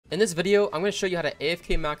In this video, I'm going to show you how to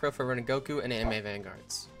AFK macro for Rengoku and anime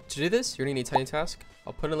Vanguards. To do this, you're going to need TinyTask.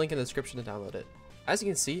 I'll put a link in the description to download it. As you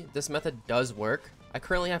can see, this method does work. I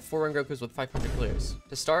currently have 4 Rengokus with 500 clears.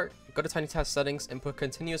 To start, go to TinyTask Settings and put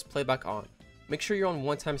continuous playback on. Make sure you're on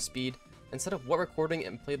 1x speed and set up what recording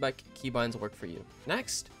and playback keybinds work for you.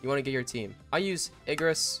 Next, you want to get your team. I use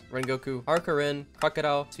Igris, Rengoku, Haruka,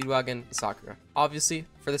 Crocodile, Speedwagon, and Sakura. Obviously,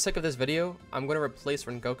 for the sake of this video, I'm going to replace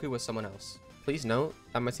Rengoku with someone else. Please note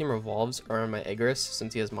that my team revolves around my Igris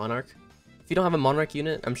since he has Monarch. If you don't have a Monarch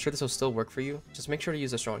unit, I'm sure this will still work for you. Just make sure to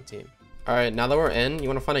use a strong team. Alright, now that we're in, you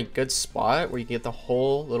want to find a good spot where you can get the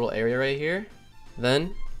whole little area right here.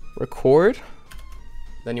 Then, record.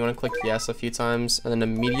 Then you want to click yes a few times, and then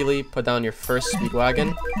immediately put down your first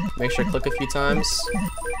Speedwagon. Make sure to click a few times.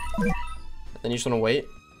 Then you just want to wait.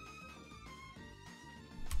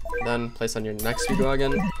 Then place on your next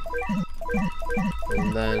Speedwagon.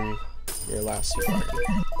 And then your last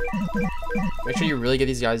Speedwagon. Make sure you really get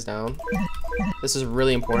these guys down. This is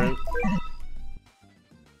really important.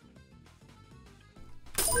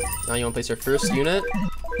 Now you want to place your first unit.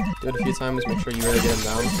 Do it a few times, make sure you really get them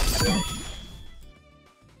down.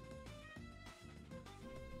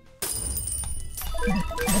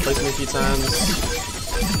 Place them a few times.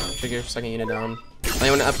 Make sure you get your second unit down. Now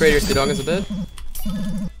you want to upgrade your Speedwagons a bit.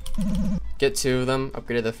 Get 2 of them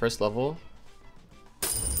upgraded to the first level.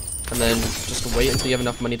 And then just wait until you have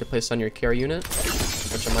enough money to place on your carry unit,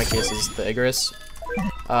 which in my case is the Igris.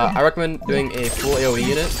 I recommend doing a full AoE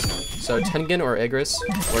unit, so Tengen or Igris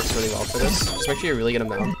works really well for this. Just make sure you really get them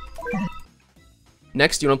down.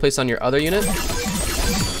 Next, you want to place on your other unit, and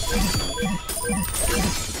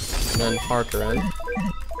then Haruka.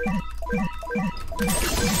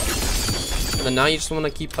 And then now you just want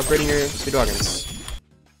to keep upgrading your Speedwagons.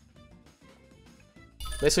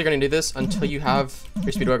 Basically, you're going to do this until you have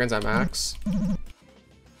your Speedwagons at max.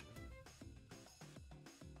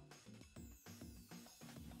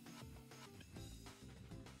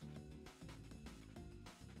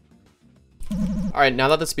 Alright, now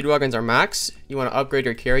that the Speedwagons are max, you want to upgrade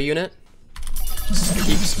your carry unit. Just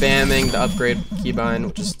keep spamming the upgrade keybind,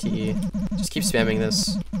 which is TE. Just keep spamming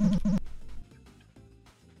this.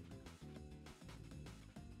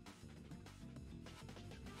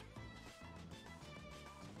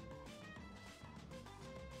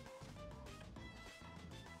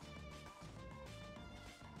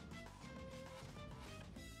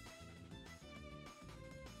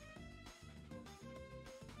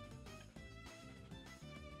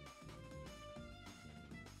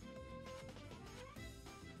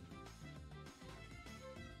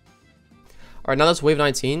 Alright, now that's wave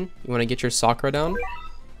 19. You want to get your Sakura down.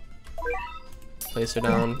 Place her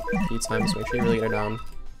down a few times, make sure you really get her down.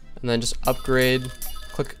 And then just upgrade,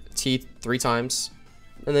 click T 3 times.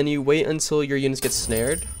 And then you wait until your units get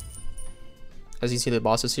snared. As you see the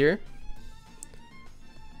bosses here.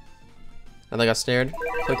 And they got snared.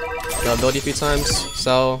 Click the ability a few times,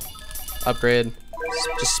 sell, upgrade,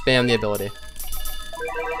 just spam the ability.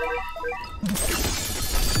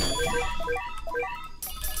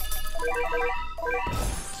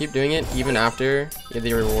 Keep doing it even after you get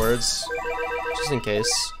the rewards, just in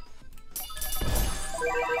case.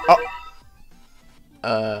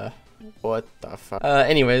 Oh! What the fuck?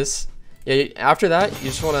 Anyways, yeah, after that, you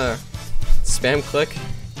just want to spam click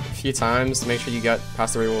a few times to make sure you got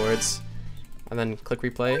past the rewards. And then click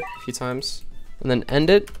replay a few times. And then end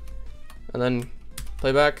it. And then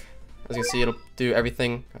playback. As you can see, it'll do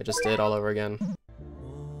everything I just did all over again.